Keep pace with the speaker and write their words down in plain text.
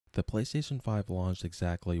The PlayStation 5 launched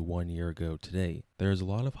exactly 1 year ago today. There is a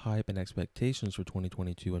lot of hype and expectations for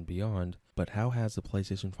 2022 and beyond, but how has the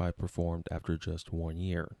PlayStation 5 performed after just 1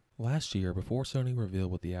 year? Last year, before Sony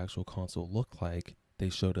revealed what the actual console looked like, they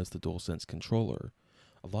showed us the DualSense controller.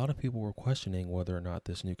 A lot of people were questioning whether or not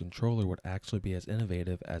this new controller would actually be as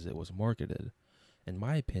innovative as it was marketed. In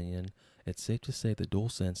my opinion, it's safe to say the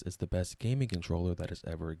DualSense is the best gaming controller that has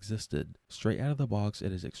ever existed. Straight out of the box,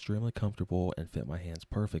 it is extremely comfortable and fit my hands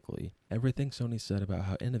perfectly. Everything Sony said about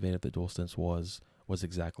how innovative the DualSense was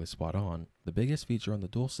exactly spot on. The biggest feature on the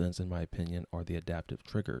DualSense, in my opinion, are the adaptive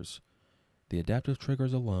triggers. The adaptive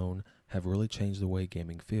triggers alone have really changed the way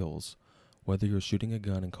gaming feels. Whether you're shooting a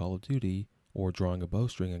gun in Call of Duty or drawing a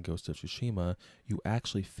bowstring in Ghost of Tsushima, you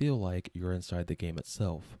actually feel like you're inside the game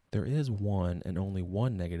itself. There is one and only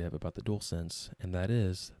one negative about the DualSense, and that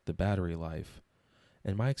is the battery life.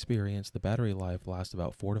 In my experience, the battery life lasts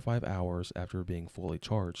about 4 to 5 hours after being fully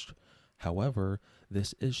charged. However,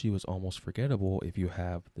 this issue is almost forgettable if you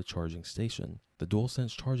have the charging station. The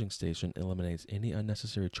DualSense charging station eliminates any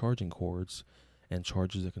unnecessary charging cords and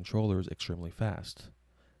charges the controllers extremely fast.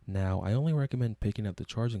 Now, I only recommend picking up the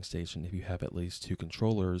charging station if you have at least 2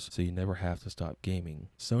 controllers so you never have to stop gaming.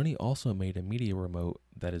 Sony also made a media remote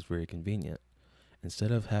that is very convenient.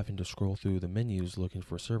 Instead of having to scroll through the menus looking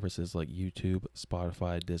for services like YouTube,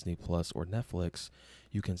 Spotify, Disney Plus, or Netflix,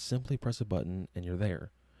 you can simply press a button and you're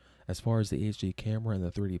there. As far as the HD camera and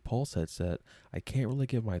the 3D Pulse headset, I can't really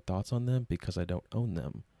give my thoughts on them because I don't own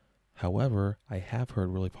them. However, I have heard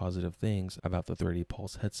really positive things about the 3D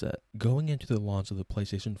Pulse headset. Going into the launch of the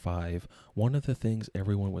PlayStation 5, one of the things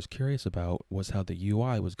everyone was curious about was how the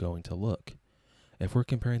UI was going to look. If we're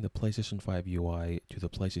comparing the PlayStation 5 UI to the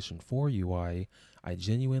PlayStation 4 UI, I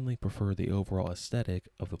genuinely prefer the overall aesthetic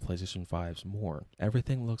of the PlayStation 5's more.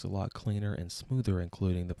 Everything looks a lot cleaner and smoother,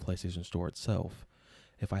 including the PlayStation Store itself.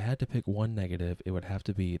 If I had to pick one negative, it would have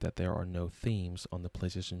to be that there are no themes on the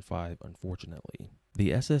PlayStation 5, unfortunately.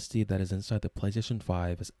 The SSD that is inside the PlayStation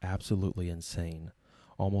 5 is absolutely insane.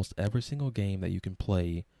 Almost every single game that you can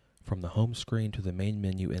play, from the home screen to the main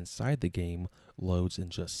menu inside the game, loads in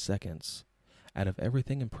just seconds. Out of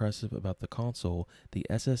everything impressive about the console, the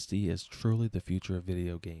SSD is truly the future of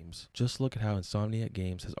video games. Just look at how Insomniac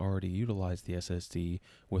Games has already utilized the SSD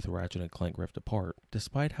with Ratchet & Clank Rift Apart.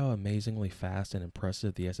 Despite how amazingly fast and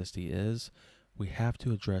impressive the SSD is, we have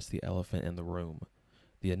to address the elephant in the room.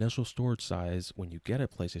 The initial storage size when you get a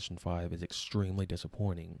PlayStation 5 is extremely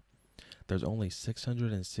disappointing. There's only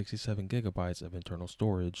 667 gigabytes of internal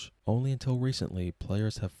storage. Only until recently,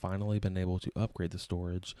 players have finally been able to upgrade the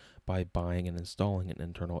storage by buying and installing an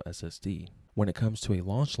internal SSD. When it comes to a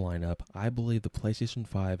launch lineup, I believe the PlayStation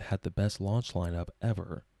 5 had the best launch lineup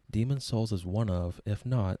ever. Demon's Souls is one of, if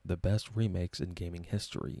not, the best remakes in gaming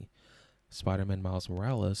history. Spider-Man Miles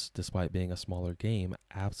Morales, despite being a smaller game,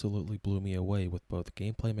 absolutely blew me away with both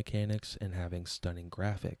gameplay mechanics and having stunning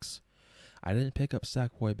graphics. I didn't pick up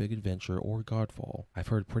Sackboy Big Adventure or Godfall. I've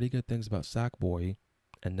heard pretty good things about Sackboy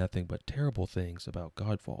and nothing but terrible things about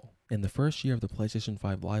Godfall. In the first year of the PlayStation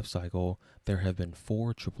 5 lifecycle, there have been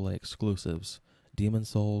 4 AAA exclusives: Demon's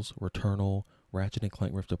Souls, Returnal, Ratchet &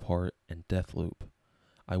 Clank Rift Apart, and Deathloop.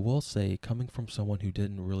 I will say, coming from someone who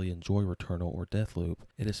didn't really enjoy Returnal or Deathloop,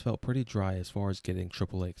 it has felt pretty dry as far as getting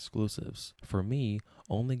AAA exclusives. For me,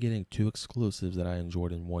 only getting 2 exclusives that I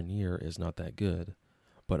enjoyed in 1 year is not that good.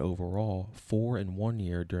 But overall, 4 in 1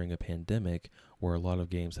 year during a pandemic where a lot of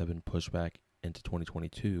games have been pushed back into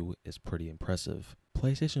 2022 is pretty impressive.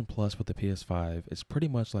 PlayStation Plus with the PS5 is pretty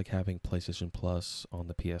much like having PlayStation Plus on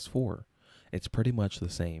the PS4. It's pretty much the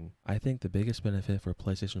same. I think the biggest benefit for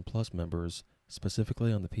PlayStation Plus members,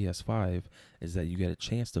 specifically on the PS5, is that you get a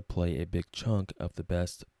chance to play a big chunk of the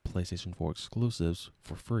best PlayStation 4 exclusives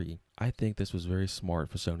for free. I think this was very smart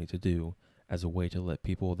for Sony to do, as a way to let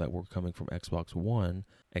people that were coming from Xbox One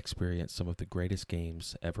experience some of the greatest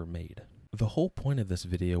games ever made. The whole point of this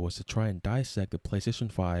video was to try and dissect the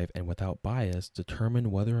PlayStation 5 and without bias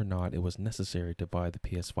determine whether or not it was necessary to buy the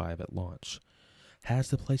PS5 at launch. Has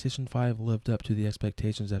the PlayStation 5 lived up to the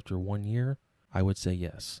expectations after 1 year? I would say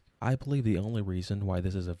yes. I believe the only reason why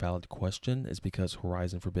this is a valid question is because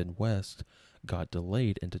Horizon Forbidden West got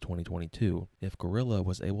delayed into 2022. If Guerrilla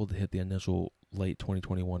was able to hit the initial late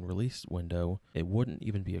 2021 release window, it wouldn't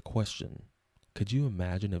even be a question. Could you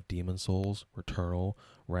imagine if Demon's Souls, Returnal,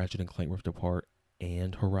 Ratchet & Clank Rift Apart,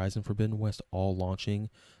 and Horizon Forbidden West all launching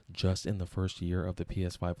just in the first year of the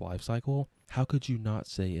PS5 lifecycle? How could you not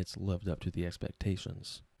say it's lived up to the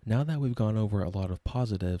expectations? Now that we've gone over a lot of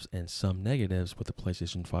positives and some negatives with the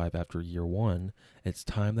PlayStation 5 after year 1, it's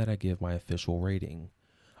time that I give my official rating.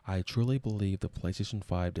 I truly believe the PlayStation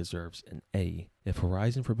 5 deserves an A. If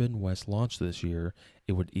Horizon Forbidden West launched this year,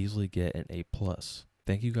 it would easily get an A+.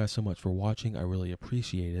 Thank you guys so much for watching. I really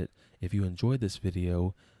appreciate it. If you enjoyed this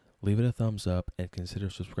video, leave it a thumbs up and consider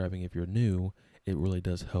subscribing if you're new. It really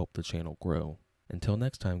does help the channel grow. Until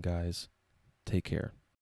next time, guys, take care.